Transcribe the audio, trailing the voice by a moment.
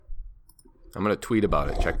I'm going to tweet about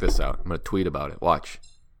it. Check this out. I'm going to tweet about it. Watch.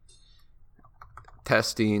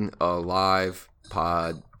 Testing a live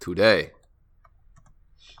pod today.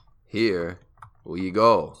 Here we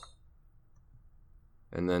go.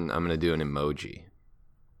 And then I'm going to do an emoji.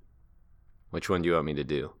 Which one do you want me to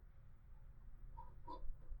do?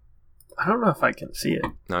 I don't know if I can see it.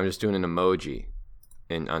 No, I'm just doing an emoji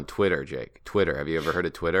on Twitter, Jake. Twitter. Have you ever heard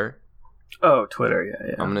of Twitter? Oh, Twitter,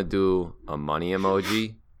 yeah. I'm going to do a money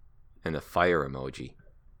emoji and a fire emoji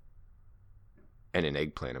and an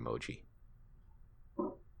eggplant emoji.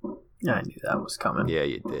 Yeah, I knew that was coming. Yeah,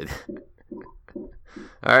 you did.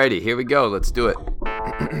 Alrighty, here we go. Let's do it.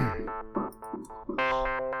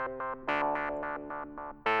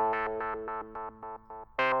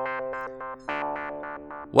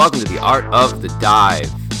 Welcome to the Art of the Dive.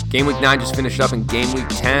 Game Week 9 just finished up and Game Week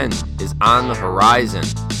 10 is on the horizon.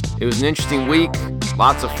 It was an interesting week.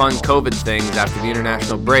 Lots of fun COVID things after the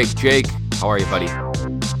international break. Jake, how are you, buddy?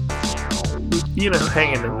 You know,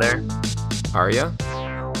 hanging in there. Are you?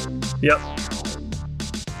 Yep.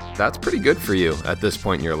 That's pretty good for you at this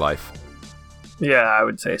point in your life. Yeah, I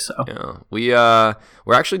would say so. Yeah.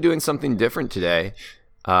 We're actually doing something different today.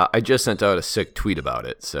 I just sent out a sick tweet about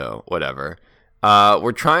it, so whatever.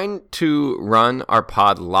 We're trying to run our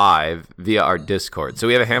pod live via our Discord. So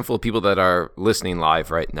we have a handful of people that are listening live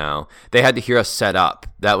right now. They had to hear us set up.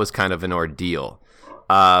 That was kind of an ordeal.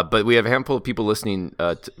 But we have a handful of people listening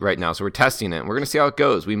right now, so we're testing it. And we're going to see how it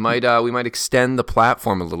goes. We might extend the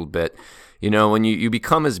platform a little bit. You know, when you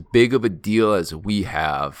become as big of a deal as we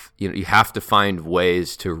have, you know, you have to find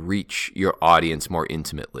ways to reach your audience more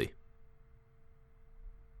intimately.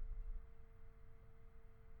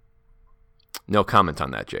 No comment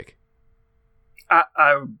on that, Jake.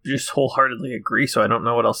 I just wholeheartedly agree, so I don't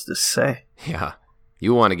know what else to say. Yeah.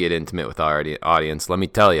 You want to get intimate with our audience, let me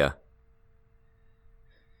tell you.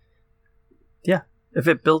 Yeah. If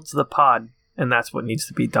it builds the pod, and that's what needs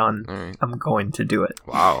to be done, right, I'm going to do it.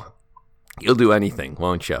 Wow. You'll do anything,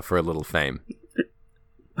 won't you, for a little fame?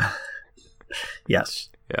 Yes.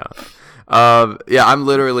 Yeah. I'm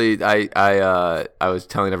literally, I was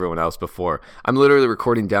telling everyone else before, I'm literally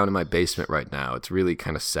recording down in my basement right now. It's really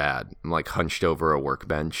kind of sad. I'm like hunched over a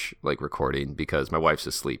workbench, like recording because my wife's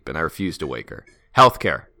asleep and I refuse to wake her.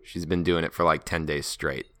 Healthcare. She's been doing it for like 10 days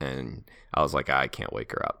straight. And I was like, I can't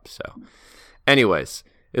wake her up. So anyways,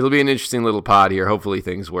 it'll be an interesting little pod here. Hopefully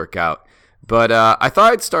things work out. But I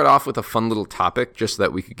thought I'd start off with a fun little topic just so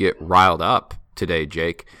that we could get riled up today,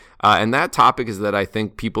 Jake. And that topic is that I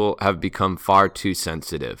think people have become far too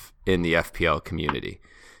sensitive in the FPL community.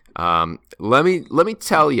 Let me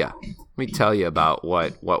tell you about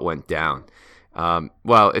what went down.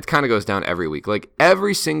 Well, it kind of goes down every week. Like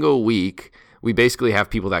every single week, we basically have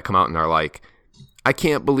people that come out and are like, I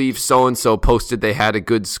can't believe so-and-so posted they had a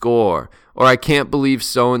good score. Or I can't believe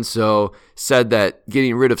so-and-so said that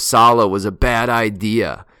getting rid of Salah was a bad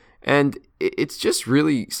idea. And it's just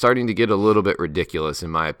really starting to get a little bit ridiculous, in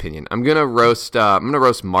my opinion. I'm gonna roast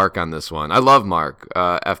Mark on this one. I love Mark,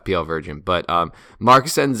 FPL Virgin, but Mark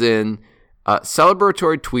sends in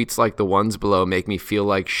celebratory tweets like the ones below make me feel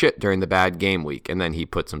like shit during the bad game week, and then he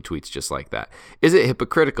put some tweets just like that. Is it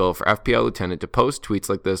hypocritical for FPL Lieutenant to post tweets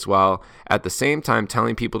like this while at the same time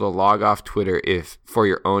telling people to log off Twitter for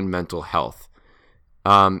your own mental health?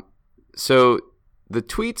 So the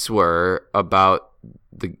tweets were about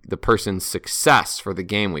the person's success for the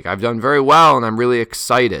game week. I've done very well and I'm really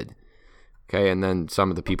excited. Okay, and then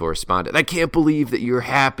some of the people responded, I can't believe that you're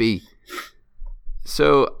happy.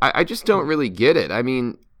 So I just don't really get it. I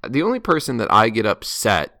mean, the only person that I get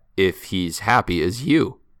upset if he's happy is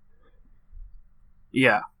you.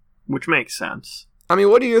 Yeah, which makes sense. I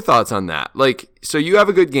mean, what are your thoughts on that? Like, so you have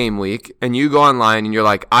a good game week and you go online and you're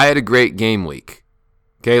like, I had a great game week.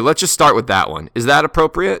 Okay, let's just start with that one. Is that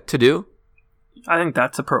appropriate to do? I think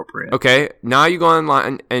that's appropriate. Okay, now you go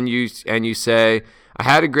online and you say, I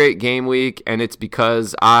had a great game week, and it's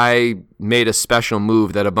because I made a special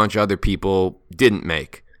move that a bunch of other people didn't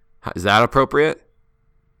make. Is that appropriate?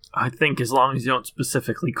 I think as long as you don't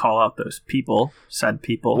specifically call out those people, said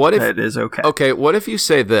people, it is okay. Okay, what if you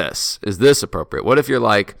say this? Is this appropriate? What if you're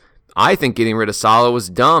like, I think getting rid of Salah was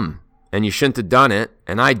dumb, and you shouldn't have done it,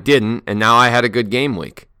 and I didn't, and now I had a good game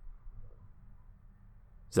week.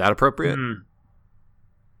 Is that appropriate?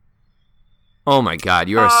 Oh my God,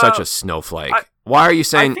 you are such a snowflake. Why are you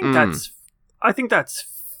saying? I think that's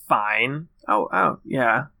fine. Oh,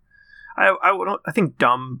 yeah. I think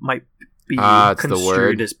dumb might be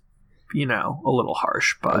construed as, a little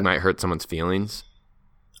harsh, but it might hurt someone's feelings.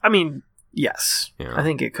 I mean, yes, yeah. I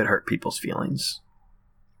think it could hurt people's feelings.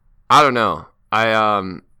 I don't know.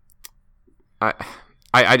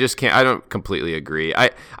 I just can't. I don't completely agree. I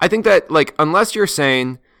think that, like, unless you're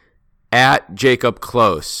saying at Jacob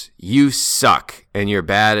Close, you suck and you're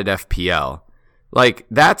bad at FPL, like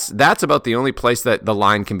that's about the only place that the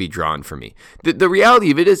line can be drawn for me. The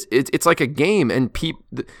reality of it is it's like a game, and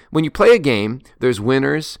when you play a game, there's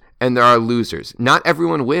winners and there are losers. Not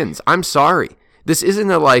everyone wins. I'm sorry. This isn't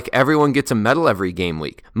like everyone gets a medal every game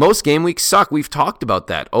week. Most game weeks suck. We've talked about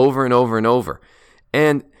that over and over and over.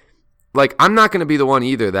 And like, I'm not going to be the one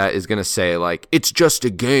either that is going to say, like, it's just a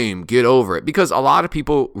game, get over it. Because a lot of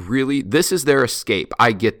people really, this is their escape.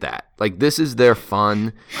 I get that. Like, this is their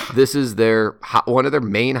fun. This is one of their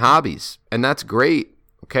main hobbies. And that's great,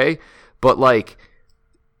 okay? But, like,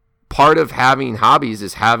 part of having hobbies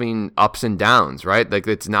is having ups and downs, right? Like,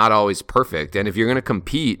 it's not always perfect. And if you're going to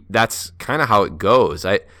compete, that's kind of how it goes.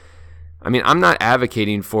 I mean, I'm not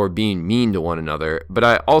advocating for being mean to one another, but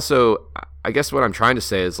I guess what I'm trying to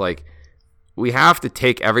say is, like, we have to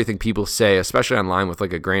take everything people say, especially online, with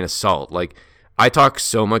like a grain of salt. Like, I talk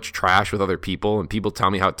so much trash with other people, and people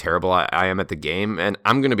tell me how terrible I am at the game, and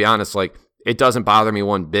I'm going to be honest, like, it doesn't bother me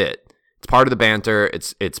one bit. It's part of the banter.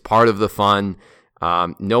 It's part of the fun.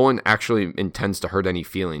 No one actually intends to hurt any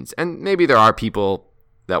feelings, and maybe there are people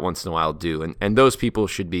that once in a while do, and those people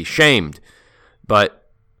should be shamed. But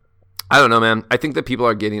I don't know, man. I think that people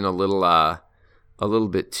are getting a little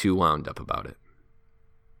bit too wound up about it.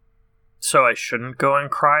 So I shouldn't go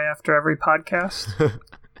and cry after every podcast?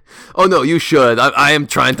 Oh, no, you should. I am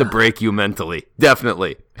trying to break you mentally.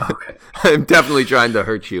 Definitely. Okay. I'm definitely trying to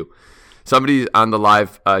hurt you. Somebody on the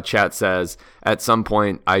live chat says, at some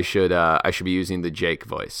point, I should be using the Jake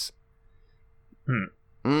voice.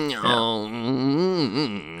 No,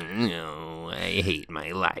 I hate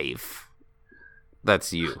my life.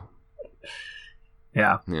 That's you.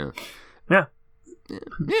 Yeah. Yeah. Yeah.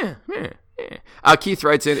 Yeah. Keith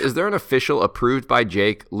writes in, is there an official approved by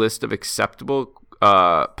Jake list of acceptable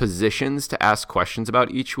positions to ask questions about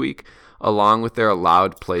each week, along with their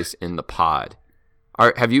allowed place in the pod?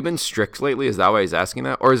 Have you been strict lately? Is that why he's asking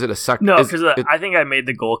that? Or is it a second? No, because I think I made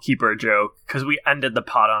the goalkeeper joke because we ended the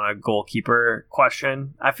pod on a goalkeeper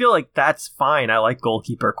question. I feel like that's fine. I like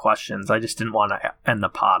goalkeeper questions. I just didn't want to end the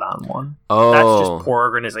pod on one. Oh. That's just poor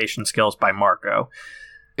organization skills by Marco.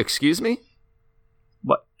 Excuse me?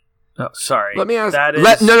 What? Oh, sorry. Let me ask. That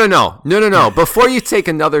is... No. Before you take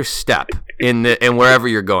another step in wherever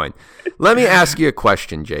you're going, let me ask you a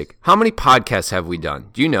question, Jake. How many podcasts have we done?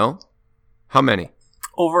 Do you know? How many?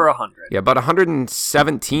 Over 100. Yeah, about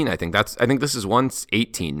 117, I think. I think this is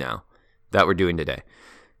 118 now that we're doing today.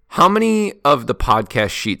 How many of the podcast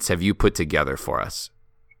sheets have you put together for us?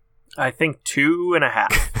 I think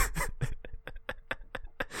 2.5.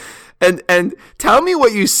 And tell me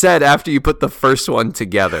what you said after you put the first one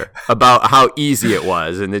together about how easy it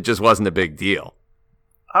was and it just wasn't a big deal.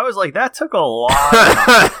 I was like, that took a lot.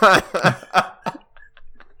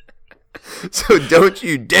 So don't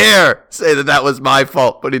you dare say that was my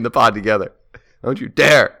fault putting the pod together. Don't you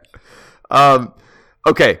dare.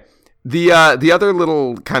 Okay. The other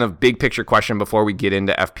little kind of big picture question before we get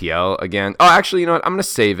into FPL again. Oh, actually, you know what? I'm going to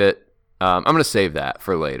save it. I'm going to save that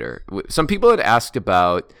for later. Some people had asked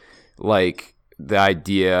about like the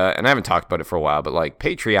idea, and I haven't talked about it for a while, but like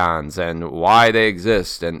Patreons and why they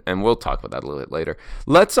exist, and we'll talk about that a little bit later.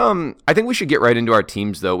 Let's I think we should get right into our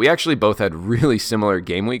teams though. We actually both had really similar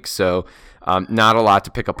game weeks, so not a lot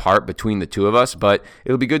to pick apart between the two of us, but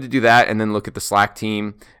it'll be good to do that and then look at the Slack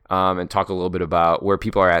team and talk a little bit about where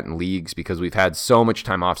people are at in leagues because we've had so much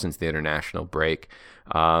time off since the international break.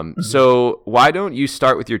 So why don't you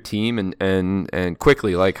start with your team and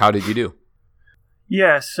quickly, like, how did you do?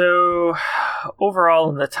 Yeah, so overall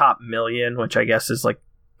in the top million, which I guess is like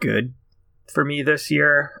good for me this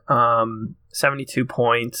year, 72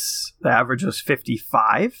 points. The average was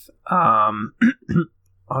 55. I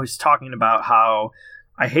was talking about how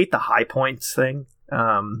I hate the high points thing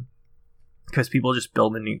because people just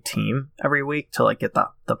build a new team every week to like get the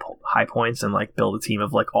high points and like build a team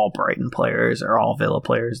of like all Brighton players or all Villa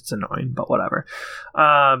players. It's annoying, but whatever.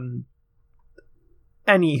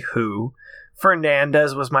 Anywho,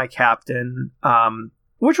 Fernandez was my captain,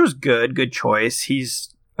 which was good choice.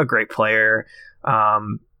 He's a great player. Let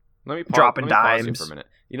me dropping dimes. Pause you for a minute.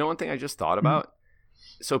 You know one thing I just thought about?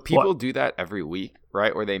 So people do that every week,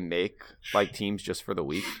 right? Where they make like teams just for the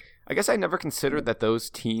week. I guess I never considered that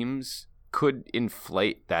those teams could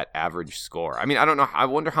inflate that average score. I mean, I don't know. I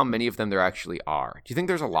wonder how many of them there actually are. Do you think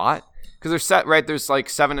there's a lot? Because they're set, right? There's like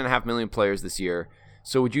 7.5 million players this year.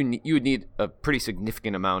 So would you would need a pretty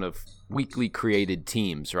significant amount of weekly created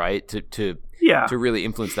teams, right? To really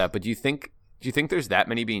influence that. But do you think there's that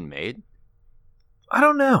many being made? I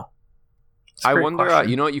don't know. I wonder,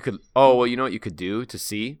 you know what you could, you know what you could do to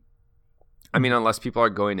see? I mean, unless people are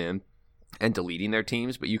going in and deleting their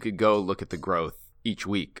teams, but you could go look at the growth each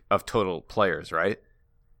week of total players, right?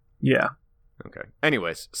 Yeah. Okay.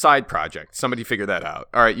 Anyways, side project. Somebody figure that out.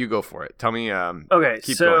 All right, you go for it. Tell me. Okay,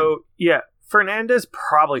 keep so going. yeah, Fernandez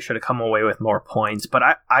probably should have come away with more points, but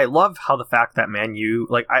I love how the fact that Man U,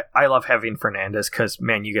 like I love having Fernandez because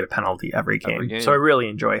Man U get a penalty every game, so I really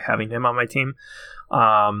enjoy having him on my team.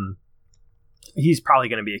 He's probably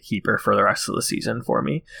going to be a keeper for the rest of the season for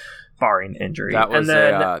me, barring injury. That was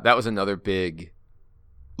that was another big,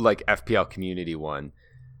 like, FPL community one.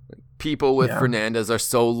 People with Fernandez are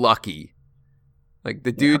so lucky. Like,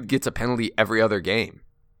 the dude gets a penalty every other game.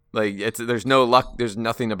 Like, there's no luck. There's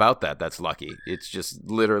nothing about that that's lucky. It's just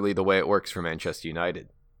literally the way it works for Manchester United.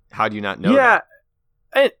 How do you not know that?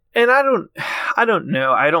 And I don't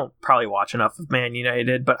know. I don't probably watch enough of Man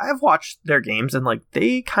United, but I've watched their games and, like,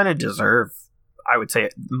 they kind of deserve, I would say,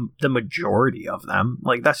 the majority of them.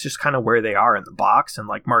 Like, that's just kind of where they are in the box. And,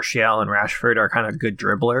 like, Martial and Rashford are kind of good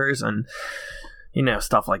dribblers and, you know,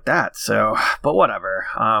 stuff like that. So, but whatever.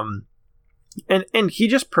 And he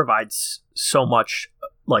just provides so much,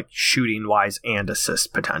 like, shooting wise and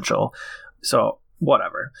assist potential. So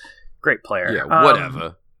whatever. Great player. Yeah,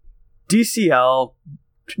 whatever. DCL,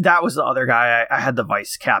 that was the other guy. I had the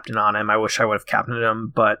vice captain on him. I wish I would have captained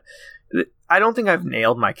him, but I don't think I've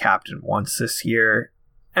nailed my captain once this year,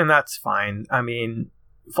 and that's fine. I mean,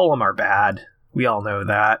 Fulham are bad. We all know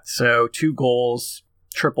that. So 2 goals,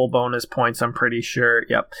 triple bonus points, I'm pretty sure.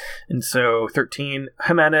 Yep. And so 13.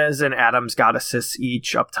 Jimenez and Adams got assists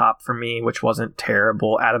each up top for me, which wasn't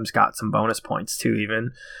terrible. Adams got some bonus points too,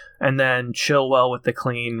 even. And then Chilwell with the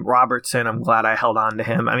clean. Robertson, I'm glad I held on to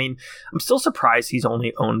him. I mean, I'm still surprised he's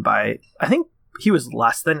only owned by, I think he was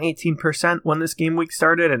less than 18% when this game week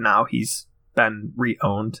started, and now he's been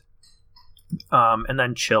re-owned. And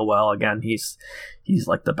then Chilwell, again, he's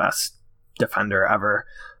like the best defender ever.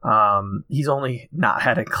 He's only not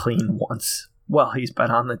had a clean once while he's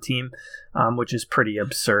been on the team, which is pretty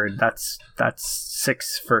absurd. That's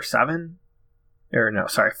 6 for 7, or no,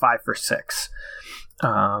 sorry, 5 for 6.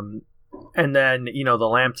 And then, you know, the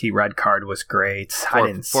Lamptey red card was great. I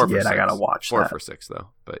didn't see it. I gotta watch 4 that. 4 for 6 though,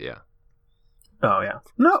 but yeah. Oh yeah,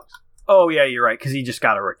 no. Oh yeah, you're right, because he just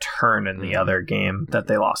got a return in the other game that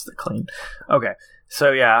they lost the clean. Okay.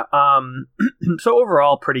 So yeah, so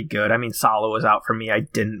overall pretty good. I mean, Salah was out for me. I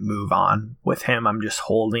didn't move on with him. I'm just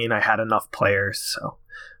holding. I had enough players, so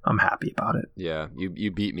I'm happy about it. Yeah, you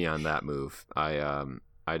beat me on that move. I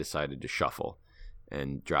decided to shuffle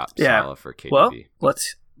and drop Salah for KDB. Well,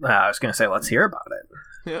 I was gonna say let's hear about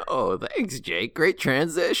it. Oh, thanks, Jake. Great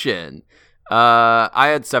transition. I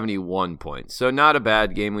had 71 points, so not a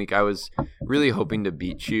bad game week. I was really hoping to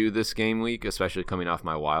beat you this game week, especially coming off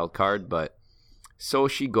my wild card, but so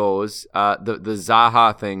she goes. The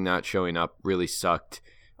Zaha thing not showing up really sucked.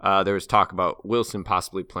 There was talk about Wilson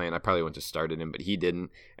possibly playing. I probably went to started him, but he didn't.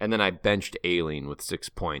 And then I benched Aileen with 6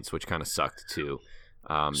 points, which kind of sucked too.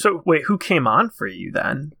 So wait, who came on for you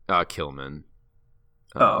then? Kilman.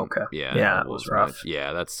 Oh, okay. Yeah, that was rough.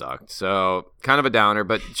 Yeah, that sucked. So kind of a downer,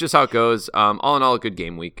 but it's just how it goes. All in all, a good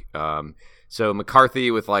game week. So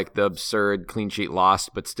McCarthy with, like, the absurd clean sheet lost,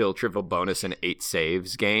 but still triple bonus and 8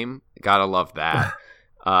 saves game. Gotta love that.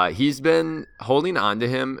 He's been holding on to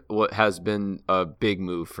him. What has been a big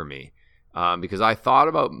move for me, because I thought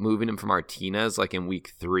about moving him for Martinez like in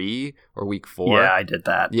week 3 or week 4. Yeah, I did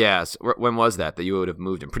that. Yes. When was that you would have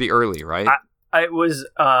moved him? Pretty early, right? It was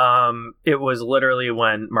literally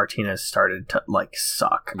when Martinez started to, like,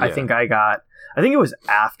 suck. Yeah. I think it was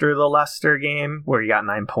after the Leicester game where he got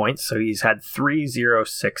 9 points. So he's had 3, 0,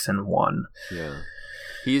 6, and 1. Yeah.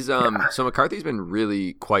 He's so McCarthy's been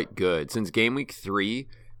really quite good since game week 3.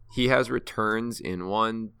 He has returns in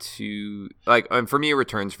 1, 2, like, and for me,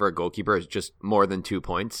 returns for a goalkeeper is just more than 2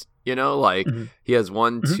 points. You know, like he has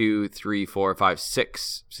 1, 2, 3, 4, 5,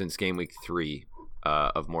 6 since game week 3.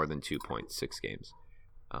 Of more than 2 points, 6 games.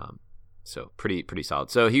 So pretty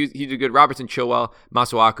solid. So he did good. Robertson, Chilwell,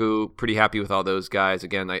 Masuaku, pretty happy with all those guys.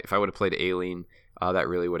 Again, if I would have played Aileen, that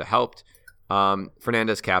really would have helped.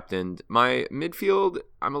 Fernandez captained. My midfield,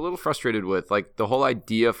 I'm a little frustrated with. Like, the whole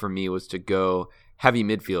idea for me was to go heavy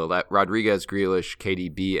midfield at Rodriguez, Grealish,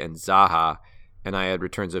 KDB, and Zaha, and I had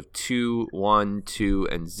returns of 2, 1, 2,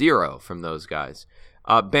 and 0 from those guys.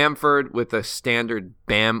 Bamford with a standard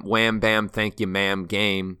wham bam thank you ma'am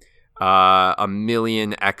game,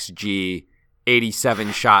 1,000,000 XG,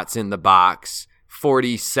 87 shots in the box,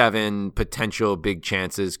 47 potential big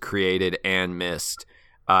chances created and missed,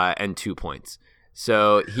 and 2 points.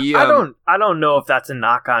 So he, I don't know if that's a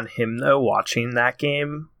knock on him though. Watching that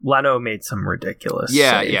game, Leno made some ridiculous.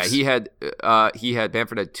 saves. He had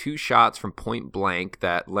Bamford had 2 shots from point blank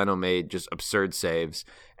that Leno made just absurd saves,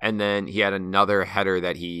 and then he had another header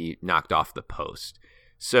that he knocked off the post.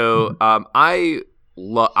 So I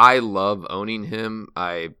love owning him.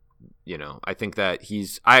 I think that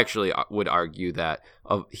I actually would argue that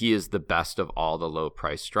he is the best of all the low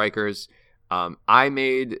price strikers. I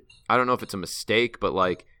don't know if it's a mistake, but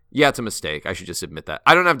it's a mistake. I should just admit that.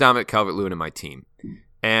 I don't have Dominic Calvert-Lewin in my team.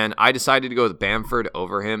 And I decided to go with Bamford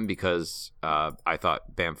over him because I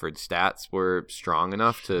thought Bamford's stats were strong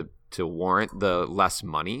enough to warrant the less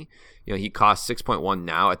money. He costs 6.1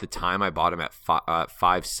 now. At the time, I bought him at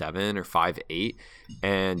 5.7 or 5.8,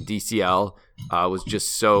 and DCL was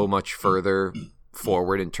just so much further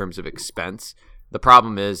forward in terms of expense. The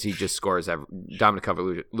problem is he just scores Dominic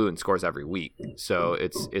Calvert-Lewin scores every week, so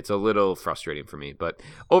it's a little frustrating for me. But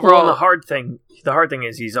overall, the hard thing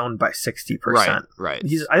is he's owned by 60%. Right.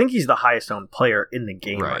 I think he's the highest owned player in the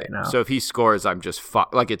game right now. So if he scores, I'm just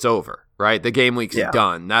it's over. Right, the game week's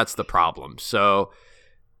done. That's the problem. So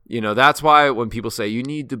that's why when people say you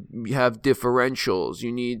need to have differentials,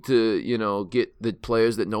 you need to get the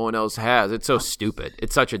players that no one else has. It's so stupid.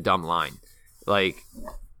 It's such a dumb line.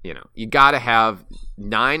 You got to have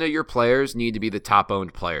 9 of your players need to be the top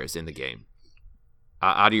owned players in the game.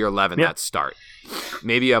 Out of your 11 that start.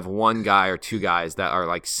 Maybe you have 1 guy or 2 guys that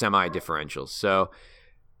are semi differentials. So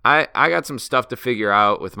I got some stuff to figure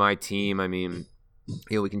out with my team. I mean,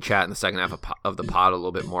 we can chat in the second half of the pod a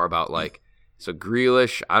little bit more about so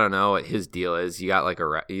Grealish, I don't know what his deal is. He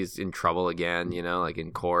got he's in trouble again,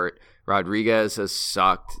 in court. Rodriguez has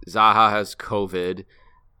sucked. Zaha has COVID.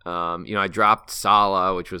 I dropped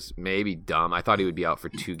Salah, which was maybe dumb. I thought he would be out for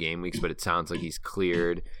 2 game weeks, but it sounds like he's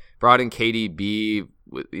cleared. Brought in KDB,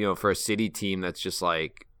 for a City team that's just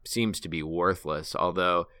seems to be worthless.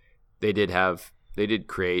 Although they did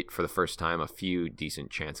create for the first time a few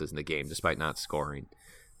decent chances in the game, despite not scoring.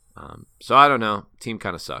 So I don't know. Team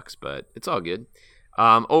kind of sucks, but it's all good.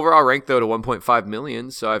 Overall rank though to 1.5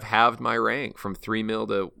 million, so I've halved my rank from 3 mil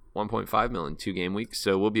to 1.5 mil in 2 game weeks.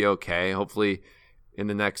 So we'll be okay. Hopefully, in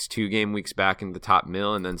the next 2 game weeks back in the top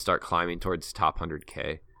mil and then start climbing towards top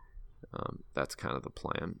 100K. That's kind of the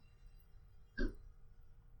plan.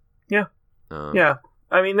 Yeah. Yeah.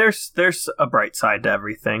 I mean, there's a bright side to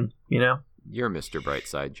everything, You're Mr.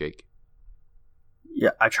 Brightside, Jake.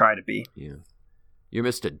 Yeah, I try to be. Yeah. You're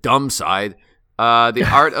Mr. Dumb Side. The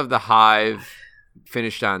Art of the Hive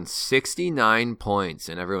finished on 69 points,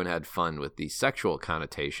 and everyone had fun with the sexual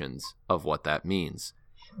connotations of what that means.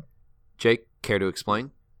 Jake, care to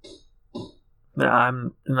explain? No,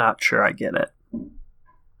 I'm not sure I get it.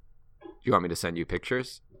 You want me to send you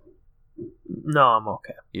pictures? No, I'm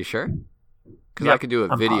okay. You sure? Because I could do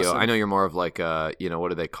a video. Positive. I know you're more of what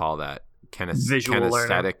do they call that? Visual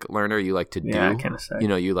kinesthetic learner. You like to do. Yeah,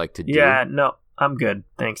 kinesthetic. You like to do. Yeah, no, I'm good.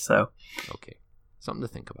 Thanks, though. Okay. Something to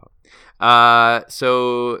think about.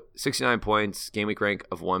 So 69 points, game week rank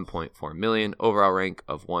of 1.4 million, overall rank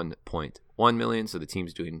of 1.1 million. So the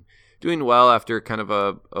team's doing well after kind of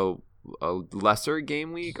a lesser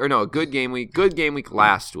game week, or no, a good game week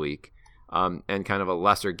last week, and kind of a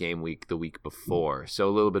lesser game week the week before. So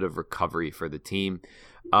a little bit of recovery for the team.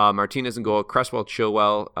 Martinez in goal, Cresswell,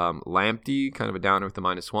 Chilwell, Lamptey, kind of a downer with the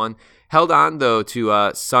 -1. Held on, though,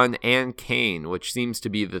 to Son and Kane, which seems to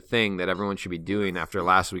be the thing that everyone should be doing after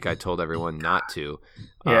last week I told everyone not to.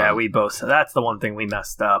 Yeah, we both. That's the one thing we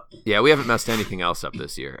messed up. Yeah, we haven't messed anything else up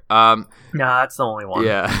this year. No, that's the only one.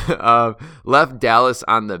 Yeah. Left Dallas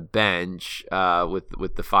on the bench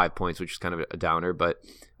with the 5 points, which is kind of a downer. But,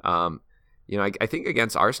 I think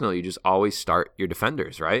against Arsenal, you just always start your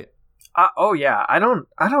defenders, right? Oh yeah, I don't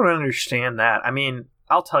understand that. I mean,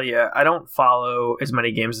 I'll tell you, I don't follow as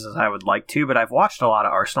many games as I would like to, but I've watched a lot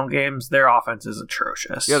of Arsenal games. Their offense is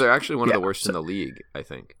atrocious. Yeah, they're actually one of the worst in the league, I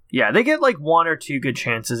think. Yeah, they get 1 or 2 good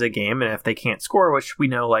chances a game, and if they can't score, which we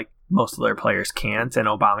know most of their players can't, and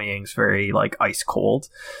Aubameyang's very ice cold.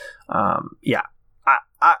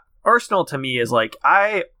 Arsenal to me is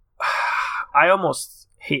I almost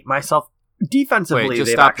hate myself defensively. Wait, just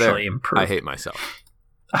they've stop actually there. improved. I hate myself.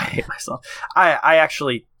 I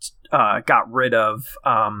actually got rid of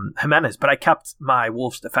Jimenez, but I kept my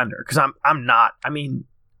Wolves defender because I'm not. I mean,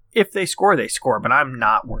 if they score, they score, but I'm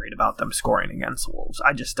not worried about them scoring against the Wolves.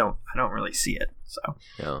 I don't really see it. So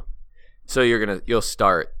yeah. So you'll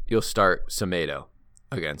start Semedo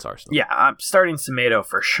against Arsenal. Yeah, I'm starting Semedo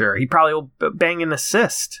for sure. He probably will bang an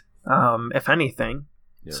assist, if anything.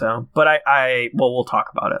 Yeah. So, but we'll talk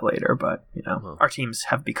about it later. But our teams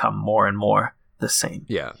have become more and more the same.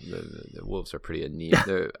 Yeah, the Wolves are pretty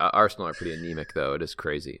anemic. Arsenal are pretty anemic, though. It is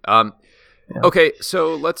crazy. Okay,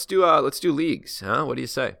 so let's do leagues, huh? What do you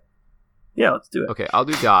say? Yeah, let's do it. Okay, I'll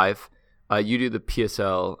do Dive. You do the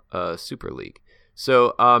PSL Super League.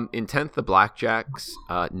 So in 10th, the Blackjacks.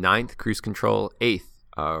 9th, Cruise Control. 8th,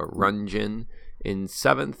 Runjin. In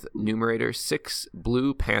 7th, Numerator. 6th,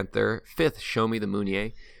 Blue Panther. 5th, Show Me the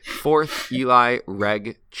Mounier. 4th, Eli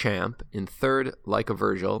Reg Champ. In 3rd, Like a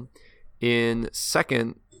Virgil. In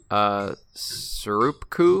 2nd,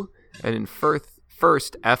 Surupku. And in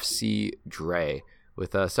 1st, FC Dre.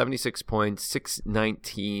 With 76 points,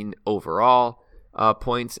 619 overall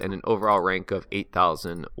points, and an overall rank of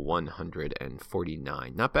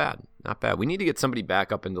 8,149. Not bad. We need to get somebody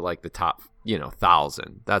back up into like the top,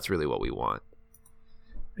 1,000. That's really what we want.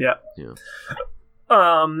 Yeah.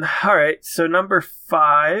 All right. So number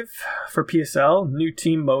 5 for PSL, new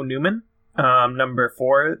team Mo Newman. Number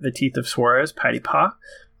 4, the Teeth of Suarez, Patty Pa.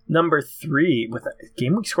 Number 3 with a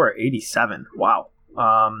game week score of 87. Wow.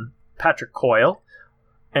 Patrick Coyle.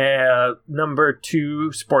 Number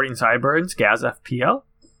 2, Sporting Sideburns, Gaz FPL.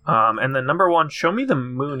 And then number 1, Show Me the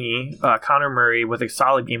Mooney, Connor Murray with a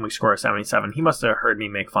solid game week score of 77. He must have heard me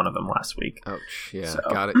make fun of him last week. Ouch. Yeah, so.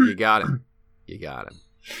 Got it. You got him.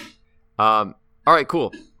 All right,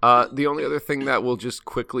 cool. The only other thing that we'll just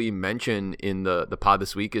quickly mention in the pod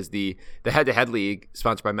this week is the head-to-head league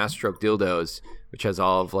sponsored by Masterstroke Dildos, which has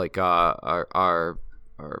all of like our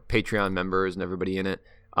Patreon members and everybody in it.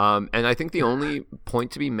 And I think the only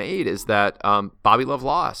point to be made is that Bobby Love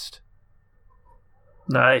lost.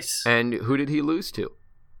 Nice. And who did he lose to?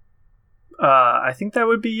 I think that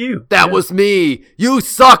would be you. That was me. You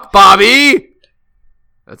suck, Bobby.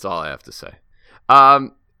 That's all I have to say.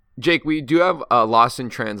 Jake, we do have a loss in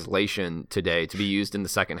translation today to be used in the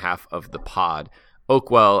second half of the pod.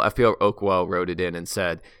 FPL Oakwell wrote it in and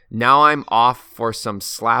said, "Now I'm off for some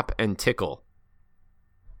slap and tickle."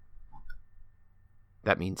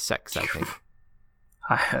 That means sex, I think.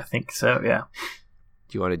 I think so, yeah.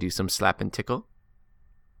 Do you want to do some slap and tickle?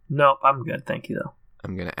 Nope, I'm good. Thank you, though.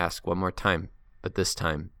 I'm going to ask one more time, but this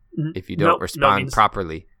time, if you don't respond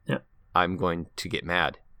properly, I'm going to get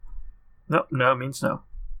mad. No means no.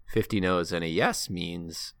 50 no's and a yes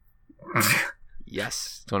means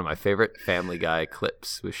yes. It's one of my favorite Family Guy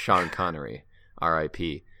clips with Sean Connery,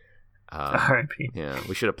 R.I.P. R.I.P. Yeah,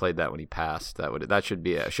 we should have played that when he passed. That should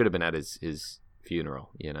have been at his funeral,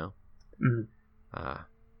 Mm-hmm.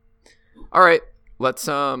 All right, let's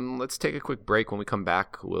take a quick break. When we come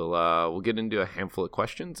back, we'll get into a handful of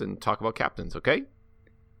questions and talk about captains. Okay.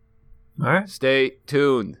 All right. Stay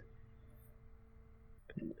tuned.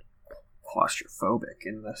 Claustrophobic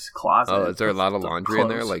in this closet. Oh, is there a lot of laundry in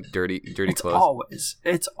there, like dirty clothes?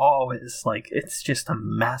 It's always like it's just a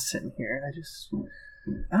mess in here.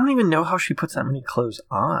 I don't even know how she puts that many clothes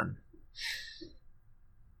on.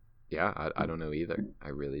 Yeah, I don't know either. I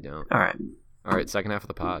really don't. All right, second half of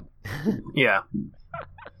the pod. Yeah.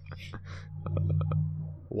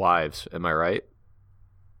 Wives, am I right?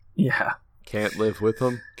 Yeah. Can't live with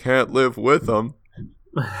them.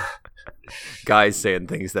 Guys saying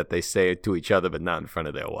things that they say to each other, but not in front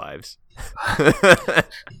of their wives. That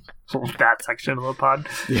section of the pod.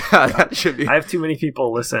 Yeah, that should be. I have too many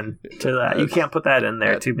people listen to that. You can't put that in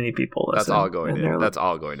there. Too many people listen. That's all going in. That's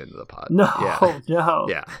all going into the pod. No.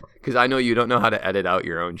 Yeah, because I know you don't know how to edit out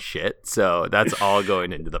your own shit, so that's all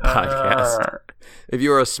going into the podcast. If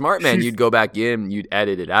you were a smart man, you'd go back in, you'd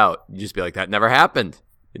edit it out. You'd just be like, that never happened.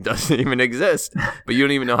 It doesn't even exist. But you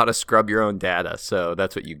don't even know how to scrub your own data, so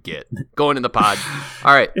that's what you get. Going in the pod.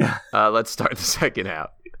 All right, let's start the second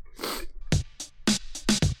half.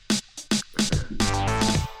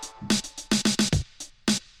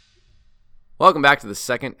 Welcome back to the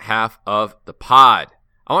second half of the pod.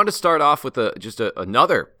 I wanted to start off with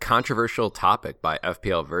another controversial topic by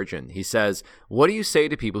FPL Virgin. He says, what do you say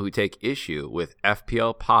to people who take issue with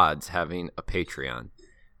FPL pods having a Patreon?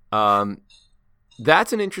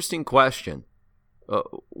 That's an interesting question.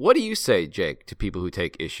 What do you say, Jake, to people who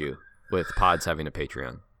take issue with pods having a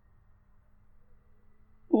Patreon?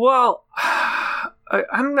 Well,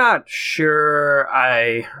 I'm not sure.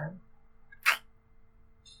 I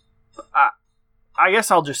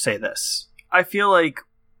guess I'll just say this. I feel like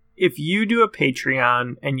if you do a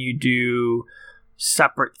Patreon and you do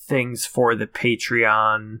separate things for the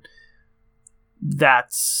Patreon,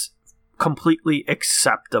 that's completely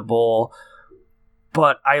acceptable.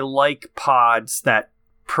 But I like pods that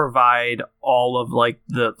provide all of like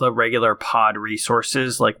the regular pod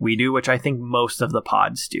resources like we do, which I think most of the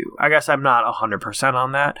pods do. I guess I'm not 100%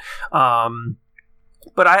 on that.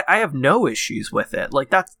 But I have no issues with it. Like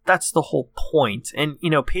that's the whole point. And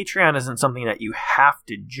Patreon isn't something that you have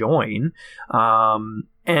to join.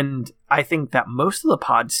 And I think that most of the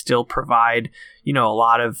pods still provide, a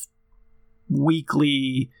lot of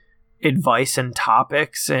weekly advice and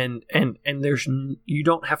topics, and there's you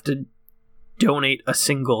don't have to donate a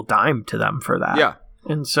single dime to them for that. Yeah.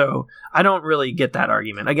 And so I don't really get that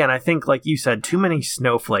argument. Again, I think, like you said, too many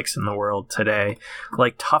snowflakes in the world today.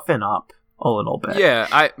 Like, toughen up a little bit.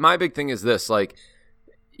 Yeah, my big thing is this, like,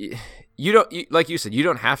 like you said, you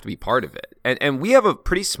don't have to be part of it. And we have a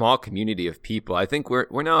pretty small community of people. I think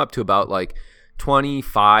we're now up to about like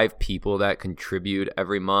 25 people that contribute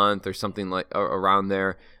every month or something like around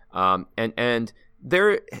there. And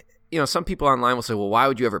there, some people online will say, well, why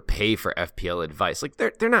would you ever pay for FPL advice? Like,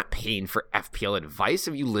 they're not paying for FPL advice.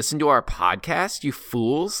 Have you listened to our podcast, you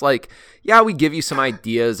fools? Like, yeah, we give you some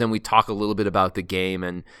ideas and we talk a little bit about the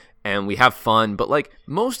game and we have fun. But like,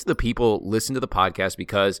 most of the people listen to the podcast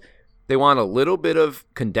because they want a little bit of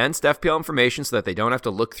condensed FPL information so that they don't have to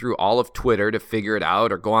look through all of Twitter to figure it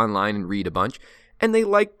out or go online and read a bunch. And they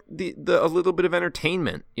like the a little bit of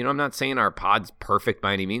entertainment. I'm not saying our pod's perfect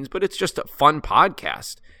by any means, but it's just a fun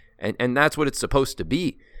podcast. And that's what it's supposed to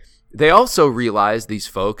be. They also realize, these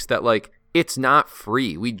folks, that like, it's not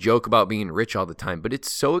free. We joke about being rich all the time, but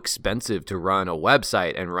it's so expensive to run a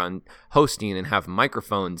website and run hosting and have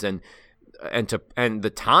microphones and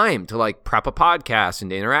the time to like prep a podcast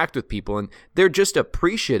and to interact with people, and they're just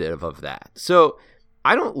appreciative of that. So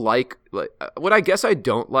I don't like what I guess I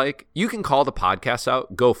don't like. You can call the podcast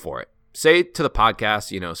out, go for it. Say to the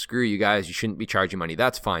podcast, screw you guys, you shouldn't be charging money.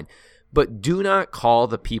 That's fine. But do not call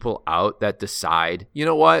the people out that decide, you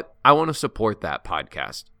know what, I want to support that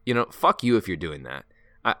podcast. Fuck you if you're doing that.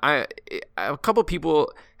 A couple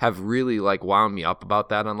people have really like wound me up about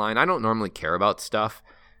that online. I don't normally care about stuff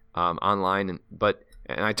online, and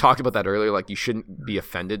I talked about that earlier. Like, you shouldn't be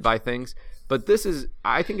offended by things, but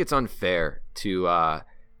I think it's unfair to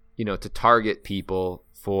to target people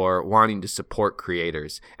for wanting to support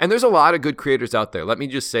creators. And there's a lot of good creators out there. Let me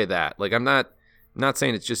just say that. Like, I'm not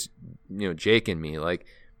saying it's just Jake and me. Like,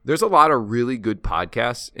 there's a lot of really good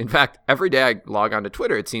podcasts. In fact, every day I log onto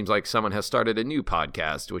Twitter, it seems like someone has started a new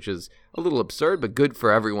podcast, which is a little absurd, but good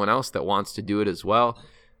for everyone else that wants to do it as well.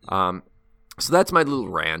 So that's my little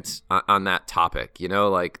rant on that topic.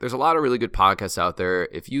 Like, there's a lot of really good podcasts out there.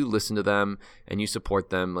 If you listen to them and you support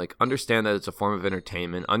them, like, understand that it's a form of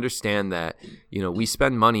entertainment. Understand that, we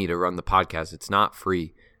spend money to run the podcast. It's not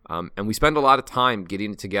free. And we spend a lot of time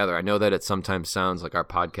getting it together. I know that it sometimes sounds like our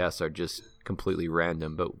podcasts are just completely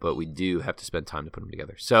random, but we do have to spend time to put them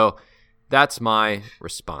together. So that's my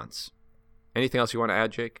response. Anything else you want to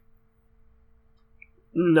add, Jake?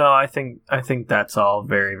 No, I think that's all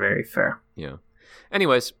very, very fair. Yeah.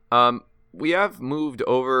 Anyways, we have moved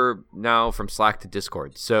over now from Slack to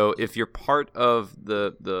Discord. So if you're part of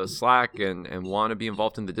the Slack and want to be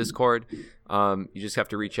involved in the Discord, you just have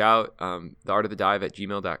to reach out,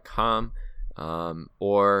 theartofthedive@gmail.com,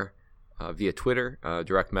 or via Twitter,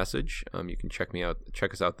 direct message. You can check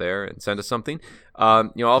us out there and send us something.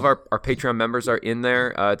 All of our Patreon members are in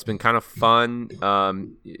there. It's been kind of fun.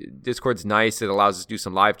 Discord's nice. It allows us to do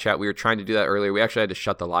some live chat. We were trying to do that earlier. We actually had to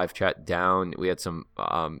shut the live chat down. We had some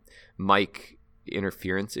mic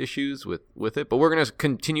interference issues with it, but we're going to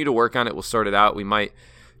continue to work on it. We'll sort it out. We might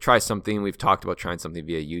try something. We've talked about trying something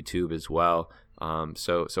via YouTube as well.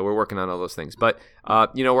 So we're working on all those things, but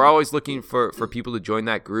we're always looking for people to join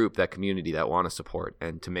that group, that community that want to support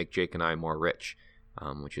and to make Jake and I more rich,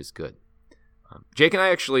 which is good. Jake and I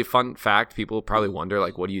actually, fun fact, people probably wonder,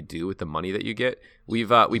 like, what do you do with the money that you get? We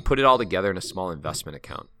put it all together in a small investment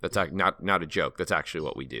account. That's not a joke. That's actually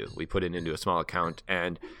what we do. We put it into a small account,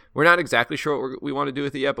 and we're not exactly sure what we want to do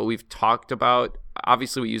with it yet, but we've talked about,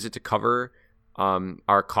 obviously we use it to cover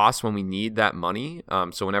our costs when we need that money.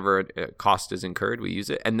 So whenever a cost is incurred, we use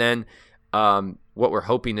it. And then what we're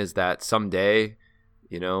hoping is that someday,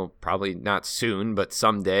 probably not soon, but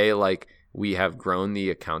someday, like, we have grown the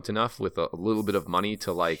account enough with a little bit of money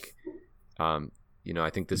to, like, I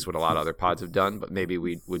think this is what a lot of other pods have done, but maybe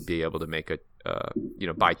we would be able to make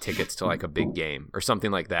buy tickets to like a big game or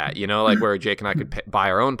something like that, like where Jake and I could buy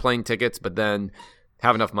our own plane tickets, but then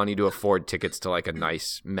have enough money to afford tickets to like a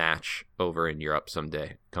nice match over in Europe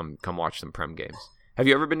someday. Come watch some Prem games. Have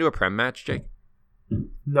you ever been to a Prem match, Jake?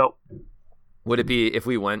 No. Would it be, if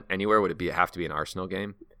we went anywhere, would it have to be an Arsenal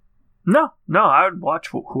game? No, I would watch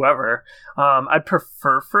whoever. I'd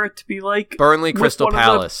prefer for it to be like Burnley, Crystal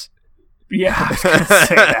Palace. Yeah, I was going to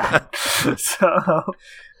say that. So,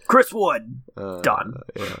 Chris Wood, done.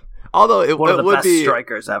 Yeah. Although it one of the would best be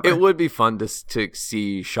strikers ever. It would be fun to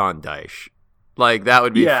see Sean Dyche. Like that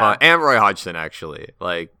would be Yeah. fun. And Roy Hodgson, actually.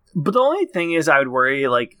 Like, But the only thing is, I would worry.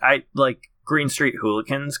 Like Green Street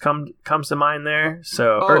Hooligans comes to mind there.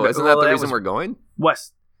 So, isn't that the reason we're going?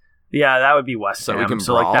 West? Yeah, that would be West So Ham. we can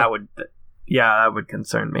so brawl? like that would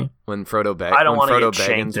concern me. When Frodo I don't wanna Frodo get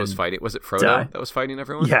shanked Baggins was and fighting, was it Frodo die. that was fighting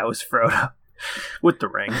everyone? Yeah, it was Frodo with the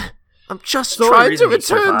ring. I'm just the only trying to reason he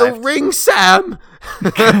return the survived. ring, Sam.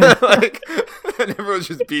 Like, and everyone's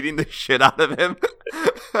just beating the shit out of him.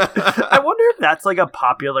 I wonder if that's like a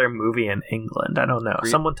popular movie in England. I don't know.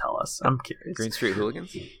 Green- Someone tell us. I'm curious. Green Street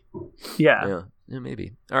Hooligans? Yeah. Yeah,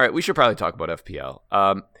 maybe. All right, we should probably talk about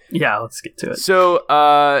FPL. Yeah, let's get to it. So,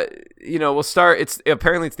 we'll start. It's the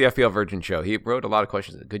FPL Virgin Show. He wrote a lot of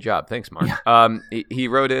questions. Good job. Thanks, Mark. Yeah. He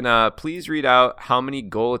wrote in, please read out how many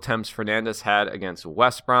goal attempts Fernandes had against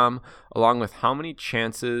West Brom, along with how many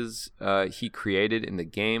chances he created in the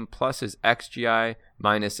game, plus his XGI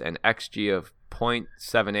minus an XG of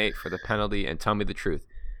 0.78 for the penalty, and tell me the truth.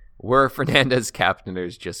 Were Fernandes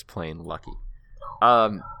captainers just plain lucky?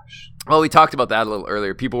 Well, we talked about that a little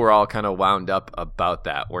earlier. People were all kind of wound up about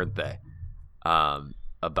that, weren't they?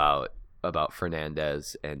 About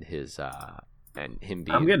Fernandes and his and him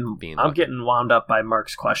being. I'm getting wound up by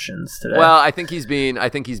Mark's questions today. Well, I think he's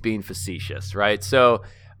being facetious, right? So,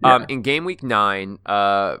 in game week 9,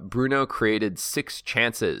 Bruno created 6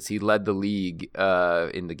 chances. He led the league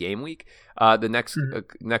in the game week. The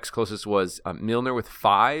next closest was Milner with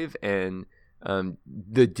 5 and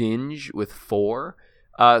the Dinge with 4.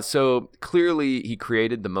 So clearly he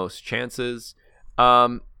created the most chances.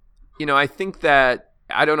 I think that,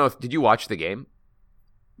 I don't know did you watch the game?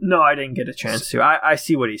 No, I didn't get a chance to. I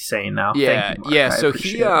see what he's saying now. Yeah, Thank you, Mark. yeah. I So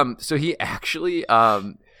appreciate it.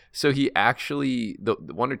 he actually, the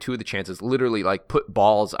one or two of the chances literally like put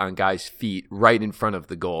balls on guys' feet right in front of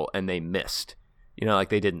the goal, and they missed. Like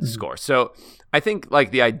they didn't score. So I think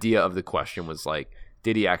like the idea of the question was like,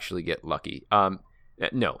 did he actually get lucky?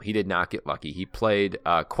 No, he did not get lucky. He played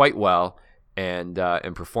quite well and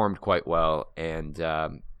performed quite well, and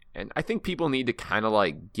I think people need to kind of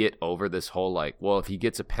like get over this whole like, well, if he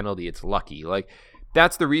gets a penalty, it's lucky. Like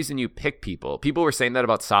that's the reason you pick people. People were saying that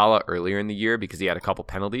about Salah earlier in the year because he had a couple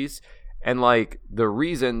penalties, and like the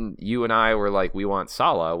reason you and I were like we want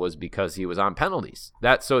Salah was because he was on penalties.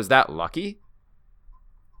 So is that lucky?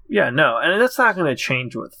 Yeah, no, and that's not going to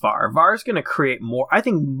change with VAR. VAR is going to create more. I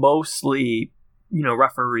think mostly,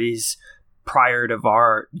 referees prior to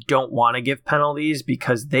VAR don't want to give penalties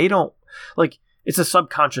because they don't like. It's a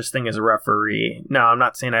subconscious thing as a referee. Now, I'm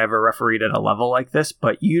not saying I ever refereed at a level like this,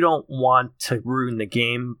 but you don't want to ruin the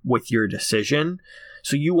game with your decision.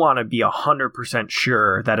 So you want to be 100%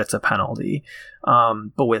 sure that it's a penalty.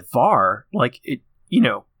 But with VAR, like it,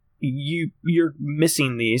 you're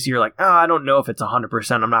missing these. You're like, I don't know if it's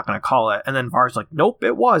 100%. I'm not going to call it. And then VAR's like, nope,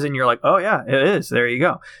 it was. And you're like, oh yeah, it is. There you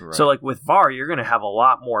go. Right. So like with VAR, you're going to have a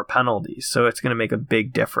lot more penalties. So it's going to make a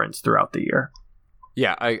big difference throughout the year.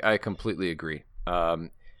 Yeah, I completely agree.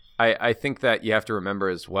 I think that you have to remember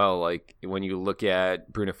as well, like when you look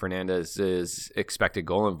at Bruno Fernandes's expected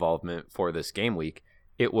goal involvement for this game week,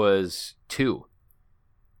 it was 2.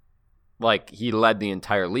 Like he led the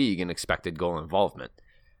entire league in expected goal involvement.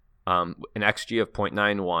 An XG of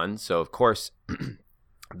 0.91. So of course,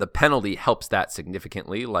 the penalty helps that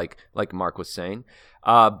significantly, like Mark was saying.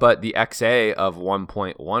 But the XA of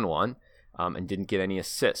 1.11 and didn't get any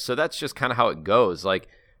assists. So that's just kind of how it goes. Like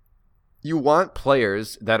you want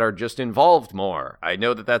players that are just involved more. I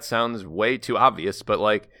know that sounds way too obvious, but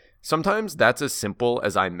like sometimes that's as simple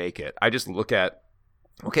as I make it. I just look at,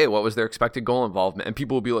 okay, what was their expected goal involvement? And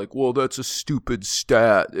people will be like, well, that's a stupid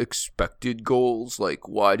stat, expected goals. Like,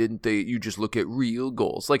 why didn't you just look at real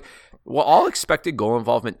goals? Like, well, all expected goal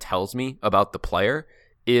involvement tells me about the player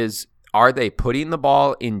is, are they putting the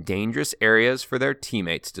ball in dangerous areas for their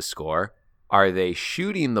teammates to score? Are they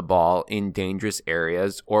shooting the ball in dangerous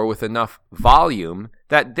areas or with enough volume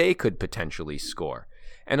that they could potentially score?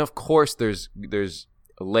 And of course, there's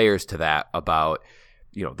layers to that about,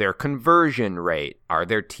 their conversion rate. Are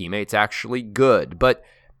their teammates actually good? But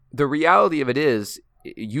the reality of it is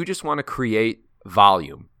you just want to create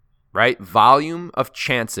volume, right? Volume of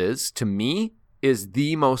chances, to me, is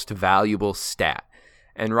the most valuable stat.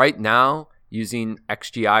 And right now, using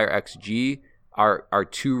XGI or XG are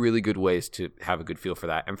 2 really good ways to have a good feel for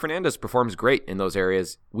that. And Fernandes performs great in those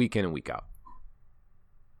areas week in and week out.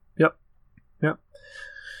 Yep.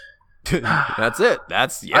 That's it.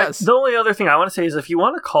 That's yes. The only other thing I want to say is if you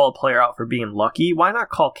want to call a player out for being lucky, why not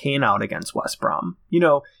call Kane out against West Brom?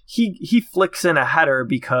 He flicks in a header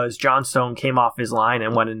because John Stone came off his line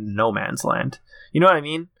and went into no man's land. You know what I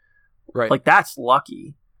mean? Right. Like that's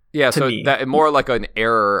lucky. Yeah, so me. that more like an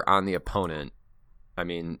error on the opponent. I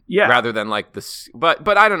mean, Yeah. rather than like this,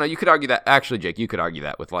 but I don't know. You could argue that actually, Jake. You could argue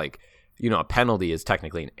that with like, a penalty is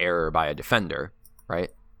technically an error by a defender,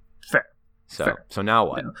 right? Fair. So now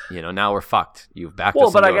what? Yeah. Now we're fucked. You've backed us Well,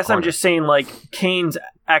 into but I a guess corner. I'm just saying, like, Kane's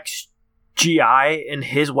XGI in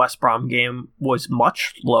his West Brom game was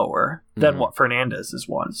much lower than what Fernandez's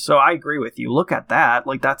was. So I agree with you. Look at that.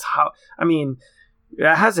 Like, that's how. I mean,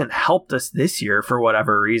 it hasn't helped us this year for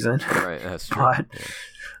whatever reason. Right, that's true. But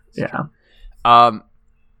yeah.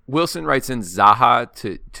 Wilson writes in Zaha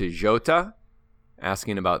to Jota,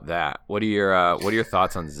 asking about that. What are your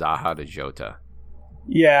thoughts on Zaha to Jota?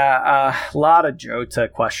 Yeah, a lot of Jota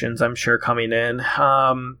questions, I'm sure, coming in.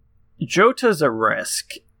 Jota's a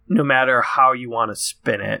risk, no matter how you want to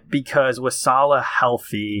spin it, because with Salah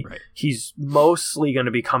healthy, right, he's mostly going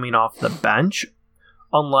to be coming off the bench,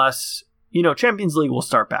 unless, Champions League will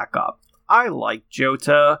start back up. I like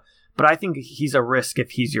Jota, but I think he's a risk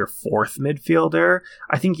if he's your fourth midfielder.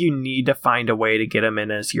 I think you need to find a way to get him in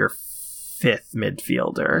as your fifth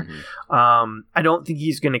midfielder. I don't think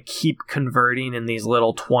he's going to keep converting in these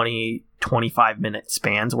little 20, 25-minute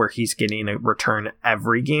spans where he's getting a return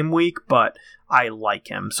every game week, but I like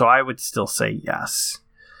him, so I would still say yes.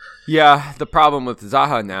 Yeah, the problem with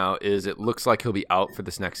Zaha now is it looks like he'll be out for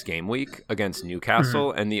this next game week against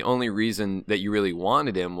Newcastle, and the only reason that you really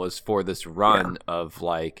wanted him was for this run of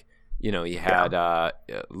like, he had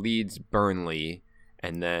Leeds, Burnley,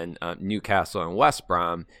 and then Newcastle and West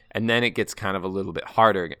Brom, and then it gets kind of a little bit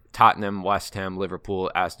harder. Tottenham, West Ham,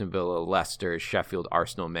 Liverpool, Aston Villa, Leicester, Sheffield,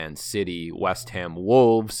 Arsenal, Man City, West Ham,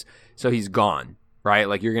 Wolves. So he's gone, right?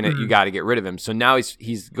 Like you got to get rid of him. So now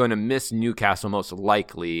he's going to miss Newcastle most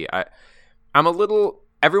likely.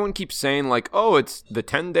 Everyone keeps saying like, oh, it's the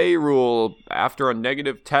 10-day rule after a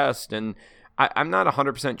negative test, and I'm not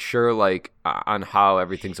 100% sure like on how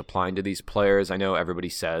everything's applying to these players. I know everybody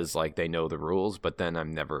says like they know the rules, but then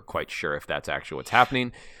I'm never quite sure if that's actually what's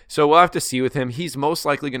happening. So we'll have to see with him. He's most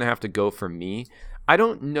likely going to have to go for me. I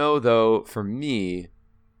don't know though for me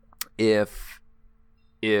if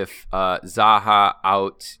Zaha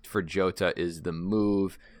out for Jota is the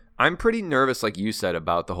move. I'm pretty nervous, like you said,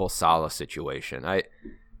 about the whole Salah situation. I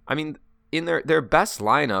mean, in their best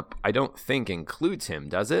lineup, I don't think includes him,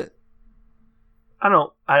 does it? I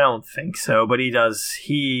don't think so, but he does.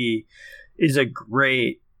 He is a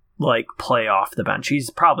great play off the bench.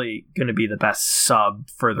 He's probably going to be the best sub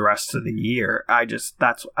for the rest of the year. I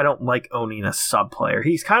don't like owning a sub player.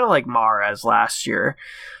 He's kind of like Mahrez last year.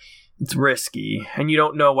 It's risky, and you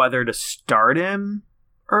don't know whether to start him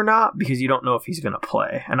or not because you don't know if he's going to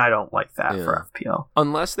play, and I don't like that for FPL.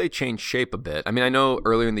 Unless they change shape a bit. I mean, I know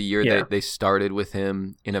earlier in the year they started with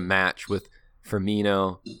him in a match with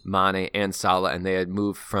Firmino, Mane, and Salah, and they had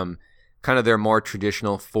moved from kind of their more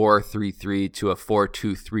traditional 4-3-3 to a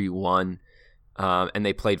 4-2-3-1, and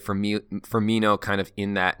they played Firmino kind of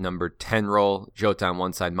in that number 10 role, Jota on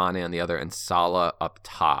one side, Mane on the other, and Salah up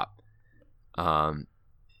top.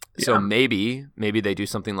 So maybe they do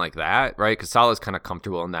something like that, right? Because Salah's kind of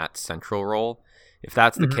comfortable in that central role. If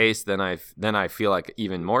that's the case, then I feel like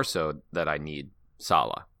even more so that I need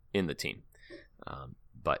Salah in the team.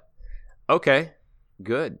 But okay,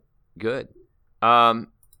 good.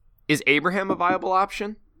 Is Abraham a viable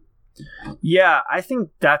option? Yeah, I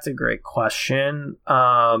think that's a great question.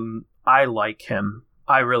 I like him.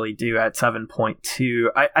 I really do at 7.2.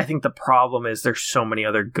 I think the problem is there's so many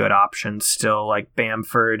other good options still, like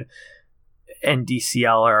Bamford and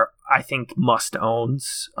DCL are, I think,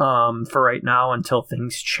 must-owns for right now until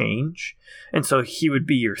things change. And so he would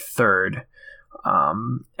be your third.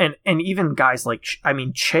 And even guys like,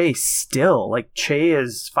 Che still, Che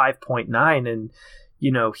is 5.9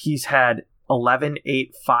 and, he's had 11,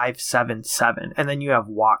 8, 5, 7, 7. And then you have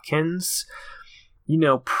Watkins,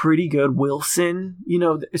 pretty good. Wilson,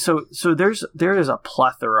 so there is a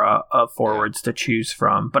plethora of forwards to choose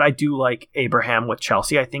from. But I do like Abraham with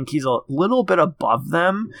Chelsea. I think he's a little bit above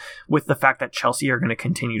them with the fact that Chelsea are going to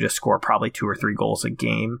continue to score probably 2 or 3 goals a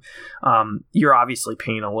game. You're obviously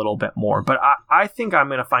paying a little bit more, but I think I'm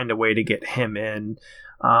going to find a way to get him in.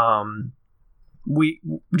 We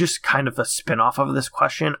just kind of a spin-off of this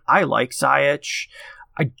question. I like Ziyech.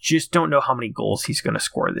 I just don't know how many goals he's going to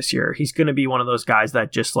score this year. He's going to be one of those guys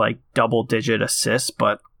that just double-digit assists,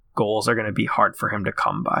 but goals are going to be hard for him to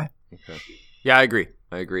come by. Okay. Yeah, I agree.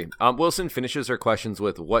 Wilson finishes her questions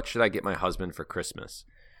with, what should I get my husband for Christmas?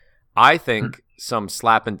 I think some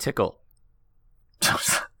slap and tickle.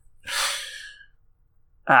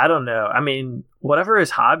 I don't know. Whatever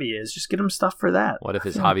his hobby is, just get him stuff for that. What if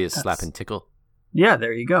his hobby is slap and tickle? Yeah,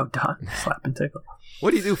 there you go. Done. Slap and tickle.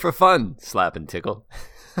 What do you do for fun? Slap and tickle.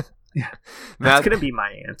 That's going to be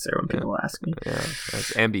my answer when people ask me. Yeah,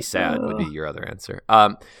 and be sad would be your other answer.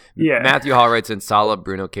 Yeah. Matthew Hall writes in, Salah,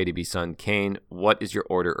 Bruno, KDB, Son, Kane. What is your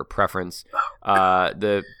order or preference?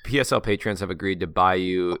 The PSL patrons have agreed to buy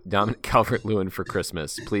you Dominic Calvert-Lewin for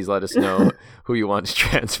Christmas. Please let us know who you want to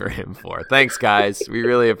transfer him for. Thanks, guys. We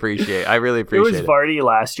really appreciate. I really appreciate it. It was Vardy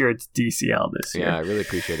last year. It's DCL this year. Yeah, I really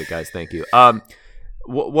appreciate it, guys. Thank you.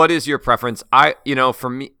 What is your preference? For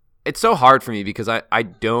me, it's so hard for me because I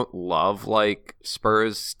don't love like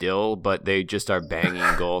Spurs still, but they just are banging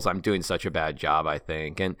goals. I'm doing such a bad job, I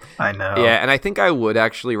think. And I know. Yeah, and I think I would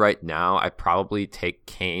actually right now. I probably take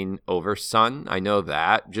Kane over Son. I know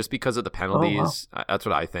that just because of the penalties. Oh, wow. That's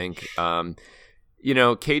what I think.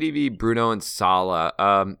 KDB, Bruno, and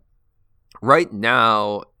Salah. Right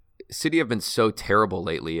now, City have been so terrible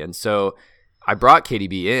lately, and so I brought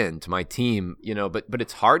KDB in to my team, but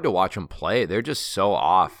it's hard to watch them play. They're just so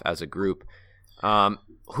off as a group.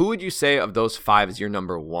 Who would you say of those five is your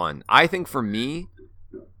number one? I think for me,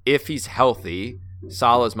 if he's healthy,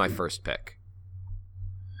 Salah is my first pick.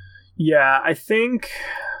 Yeah, I think.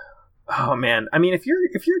 Oh man, I mean, if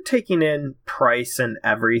you're taking in price and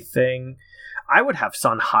everything, I would have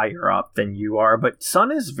Son higher up than you are, but Son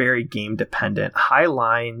is very game dependent, high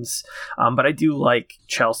lines. But I do like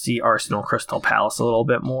Chelsea, Arsenal, Crystal Palace a little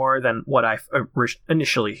bit more than what I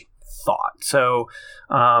initially thought. So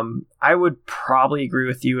I would probably agree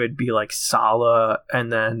with you. It'd be like Salah,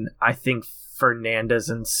 and then I think Fernandes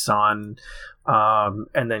and Son,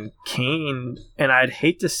 and then Kane. And I'd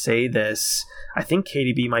hate to say this, I think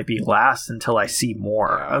KDB might be last until I see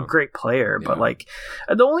more. Yeah. A great player, but like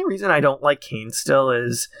the only reason I don't like Kane still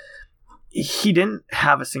is he didn't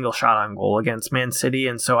have a single shot on goal against Man City,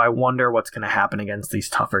 and so I wonder what's going to happen against these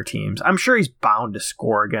tougher teams. I'm sure he's bound to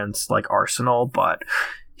score against like Arsenal, but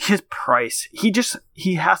his price,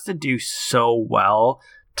 he has to do so well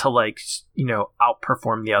to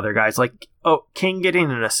outperform the other guys. Like, King getting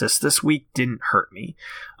an assist this week didn't hurt me.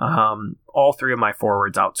 All three of my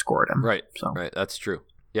forwards outscored him. Right. So. Right. That's true.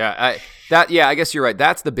 Yeah. I guess you're right.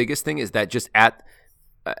 That's the biggest thing, is that just at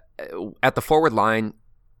the forward line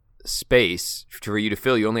space for you to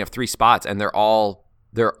fill, you only have 3 spots, and they're all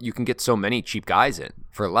there. You can get so many cheap guys in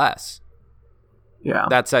for less. Yeah.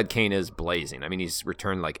 That said, Kane is blazing. I mean, he's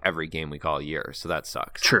returned like every game we call a year, so that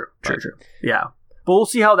sucks. True. Yeah. But we'll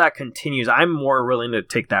see how that continues. I'm more willing to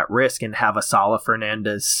take that risk and have a Salah,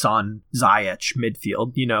 Fernandes, Son, Ziyech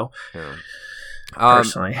midfield, Yeah.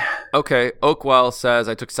 Personally. Okay. Oakwell says,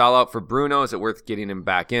 I took Salah out for Bruno. Is it worth getting him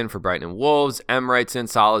back in for Brighton and Wolves? M writes in,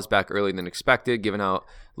 Salah's back earlier than expected. Given how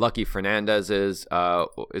lucky Fernandes is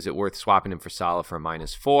it worth swapping him for Salah for a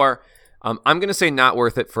 -4? I'm going to say not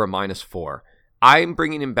worth it for a -4. I'm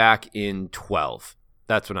bringing him back in 12.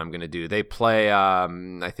 That's what I'm going to do. They play,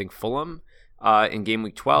 I think, Fulham in game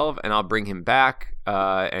week 12, and I'll bring him back,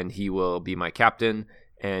 and he will be my captain,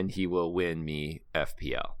 and he will win me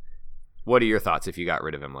FPL. What are your thoughts if you got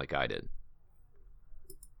rid of him like I did?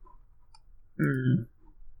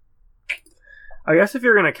 I guess if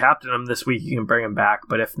you're going to captain him this week, you can bring him back,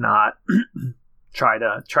 but if not, try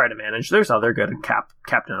to manage. There's other good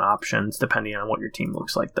captain options depending on what your team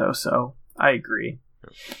looks like, though. So I agree.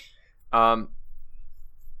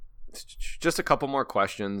 Just a couple more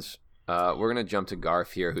questions. We're going to jump to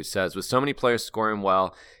Garth here, who says, with so many players scoring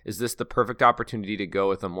well, is this the perfect opportunity to go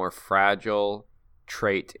with a more fragile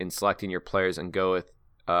trait in selecting your players and go with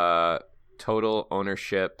total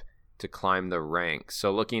ownership to climb the ranks?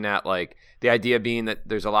 So looking at like the idea being that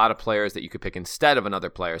there's a lot of players that you could pick instead of another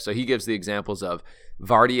player. So he gives the examples of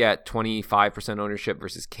Vardy at 25% ownership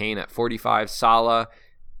versus Kane at 45%, Salah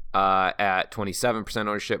at 27%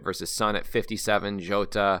 ownership versus Son at 57%,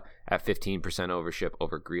 Jota at 15% ownership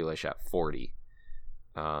over Grealish at 40%.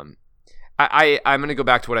 I'm going to go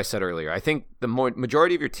back to what I said earlier. I think the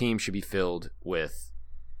majority of your team should be filled with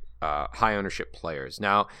high ownership players.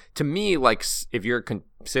 Now, to me, like if you're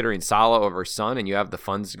considering Salah over Son and you have the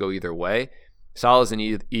funds to go either way, Salah's an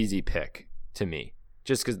easy pick to me,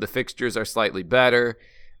 just because the fixtures are slightly better.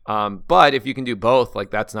 But if you can do both,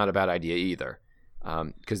 like that's not a bad idea either,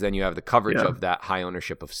 because then you have the coverage of that high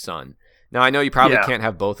ownership of Son. Now, I know you probably can't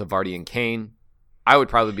have both of Vardy and Kane. I would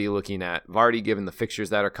probably be looking at Vardy given the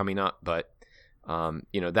fixtures that are coming up, but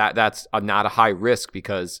that's not a high risk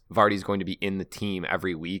because Vardy's going to be in the team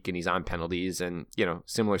every week and he's on penalties and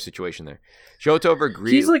similar situation there. Jota over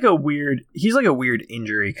Grealish. He's like a weird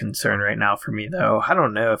injury concern right now for me though. I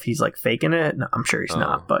don't know if he's like faking it. No, I'm sure he's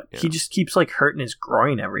not, but he just keeps like hurting his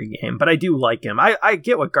groin every game. But I do like him. I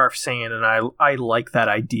get what Garth's saying, and I like that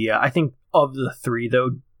idea. I think of the three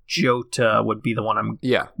though, Jota would be the one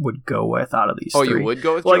would go with out of these three. Oh, you would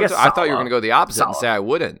go with Jota? I thought you were going to go the opposite and say I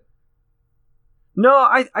wouldn't. No,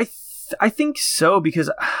 I think so,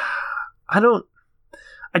 because I don't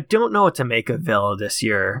know what to make of Villa this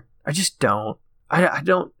year. I just don't. I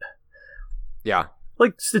don't. Yeah.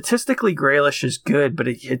 Like, statistically, Grealish is good, but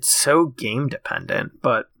it's so game dependent.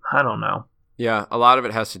 But I don't know. Yeah, a lot of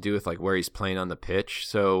it has to do with like where he's playing on the pitch.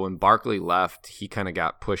 So when Barkley left, he kind of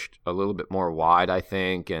got pushed a little bit more wide, I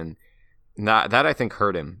think, and that I think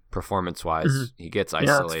hurt him performance-wise. Mm-hmm. He gets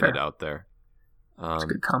isolated out there. That's a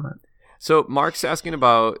good comment. So Mark's asking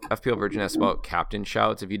about, FPL Virgin asks about captain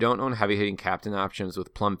shouts. If you don't own heavy-hitting captain options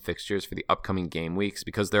with plum fixtures for the upcoming game weeks,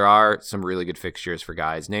 because there are some really good fixtures for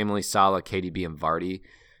guys, namely Salah, KDB, and Vardy,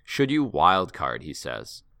 should you wildcard, he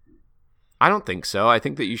says. I don't think so. I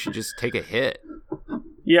think that you should just take a hit.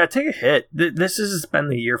 Yeah, take a hit. This has been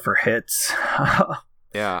the year for hits.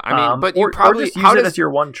 Yeah, I mean, but you probably... Or just use it as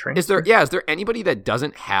your one train. Is there anybody that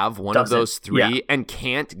doesn't have one of those three and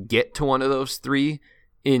can't get to one of those three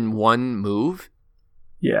in one move?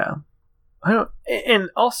 Yeah. I don't, and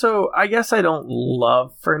also, I guess I don't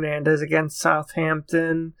love Fernandes against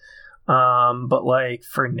Southampton, but like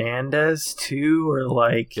Fernandes too, or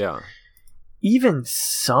like even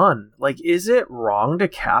Son. Like, is it wrong to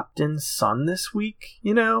captain Son this week?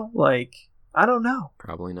 You know, like, I don't know.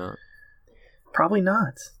 Probably not.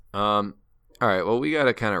 All right. Well, we got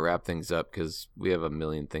to kind of wrap things up because we have a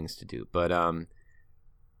million things to do. But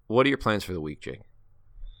what are your plans for the week, Jake?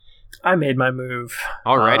 I made my move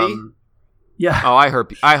already. Yeah. Oh, I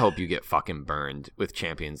hope you get fucking burned with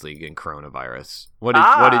Champions League and coronavirus. What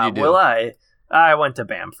did you do? Will I went to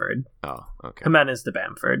Bamford. Oh, okay. Jimenez to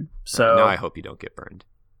Bamford. So now I hope you don't get burned.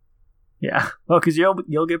 Yeah. Well, because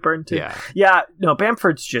you'll get burned too. Yeah. Yeah. No,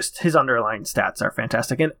 Bamford's just, his underlying stats are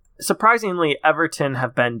fantastic, and surprisingly, Everton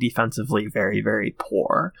have been defensively very, very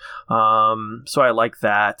poor. So I like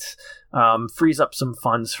that. Frees up some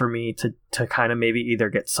funds for me to kind of maybe either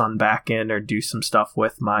get Son back in or do some stuff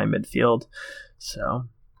with my midfield. So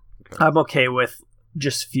I'm okay with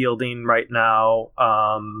just fielding right now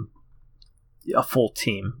a full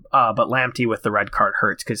team. But Lamptey with the red card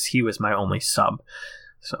hurts because he was my only sub.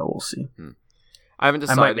 So we'll see. I haven't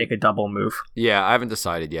decided. I might make a double move. Yeah, I haven't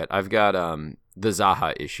decided yet. I've got the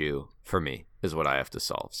Zaha issue for me is what I have to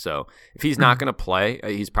solve. So if he's not going to play,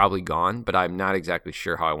 he's probably gone, but I'm not exactly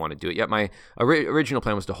sure how I want to do it yet. My original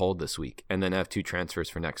plan was to hold this week and then have 2 transfers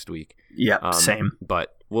for next week. Yeah, same.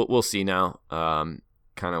 But we'll see now kind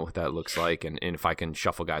of what that looks like and if I can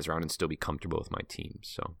shuffle guys around and still be comfortable with my team.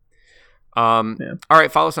 So, all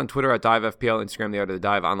right, follow us on Twitter at DiveFPL, Instagram, The Art of the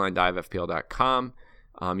Dive, online divefpl.com.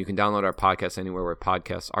 You can download our podcast anywhere where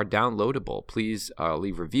podcasts are downloadable. Please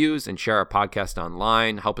leave reviews and share our podcast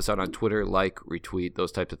online. Help us out on Twitter, like, retweet.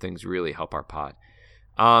 Those types of things really help our pod.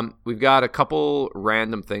 We've got a couple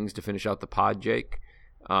random things to finish out the pod, Jake.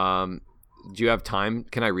 Do you have time?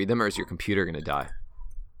 Can I read them, or is your computer going to die?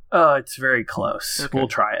 It's very close. Okay. We'll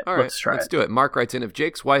try it. All right, let's do it. Mark writes in, if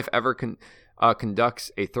Jake's wife ever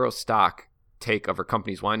conducts a thorough stock take of her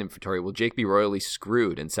company's wine inventory, will Jake be royally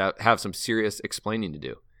screwed and have some serious explaining to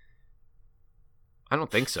do? I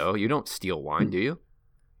don't think so. You don't steal wine, do you?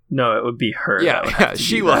 No, it would be her. Yeah,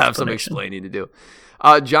 she will have some explaining to do.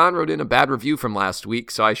 John wrote in a bad review from last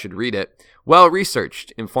week, so I should read it. Well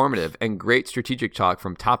researched, informative, and great strategic talk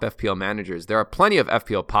from top FPL managers. There are plenty of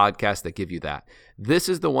FPL podcasts that give you that. This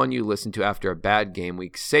is the one you listen to after a bad game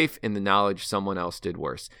week, safe in the knowledge someone else did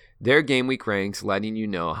worse. Their game week ranks letting you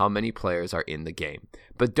know how many players are in the game.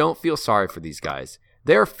 But don't feel sorry for these guys.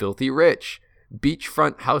 They're filthy rich.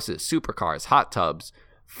 Beachfront houses, supercars, hot tubs,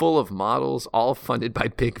 full of models, all funded by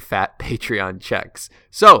big fat Patreon checks.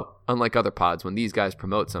 So, unlike other pods, when these guys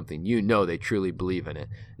promote something, you know they truly believe in it.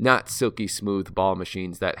 Not silky smooth ball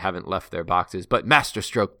machines that haven't left their boxes, but master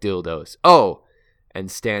stroke dildos. Oh,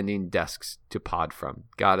 and standing desks to pod from.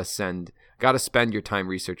 Gotta spend your time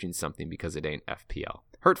researching something because it ain't FPL.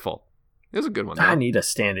 Hurtful. It was a good one, though. I need a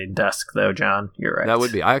standing desk, though, John. You're right. That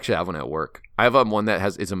would be. I actually have one at work. I have one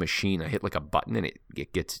that is a machine. I hit like a button and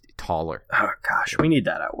it gets taller. Oh, gosh. We need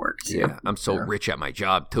that at work, too. Yeah, I'm so rich at my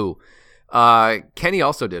job, too. Kenny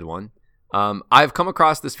also did one. I've come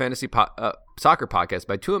across this fantasy soccer podcast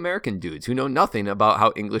by 2 American dudes who know nothing about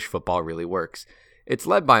how English football really works. It's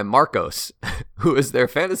led by Marcos, who is their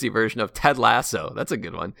fantasy version of Ted Lasso. That's a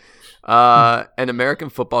good one. An American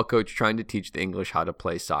football coach trying to teach the English how to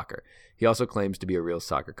play soccer. He also claims to be a real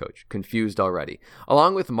soccer coach. Confused already.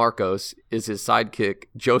 Along with Marcos is his sidekick,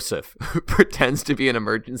 Joseph, who pretends to be an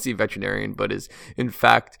emergency veterinarian, but is, in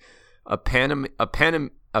fact, a pantomime?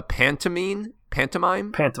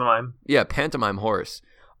 Yeah, pantomime horse.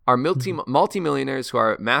 Are multimillionaires who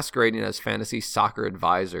are masquerading as fantasy soccer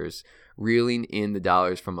advisors reeling in the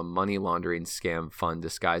dollars from a money laundering scam fund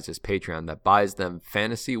disguised as Patreon that buys them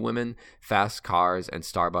fantasy women, fast cars, and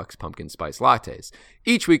Starbucks pumpkin spice lattes.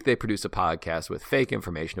 Each week they produce a podcast with fake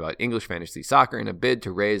information about English fantasy soccer in a bid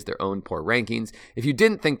to raise their own poor rankings. If you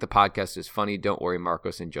didn't think the podcast is funny, don't worry,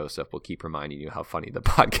 Marcos and Joseph will keep reminding you how funny the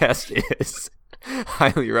podcast is.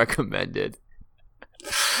 Highly recommended.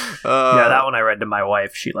 Yeah, that one I read to my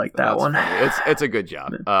wife. She liked that one. It's a good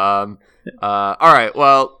job. All right.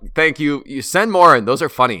 Well, thank you. You send more in. Those are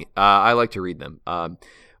funny. I like to read them.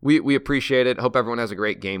 We appreciate it. Hope everyone has a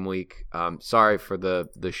great game week. Sorry for the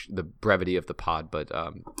brevity of the pod, but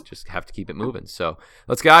just have to keep it moving. So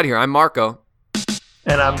let's get out of here. I'm Marco.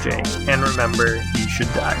 And I'm Jake. And remember, you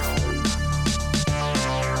should die.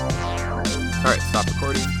 All right. Stop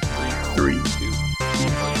recording. 3.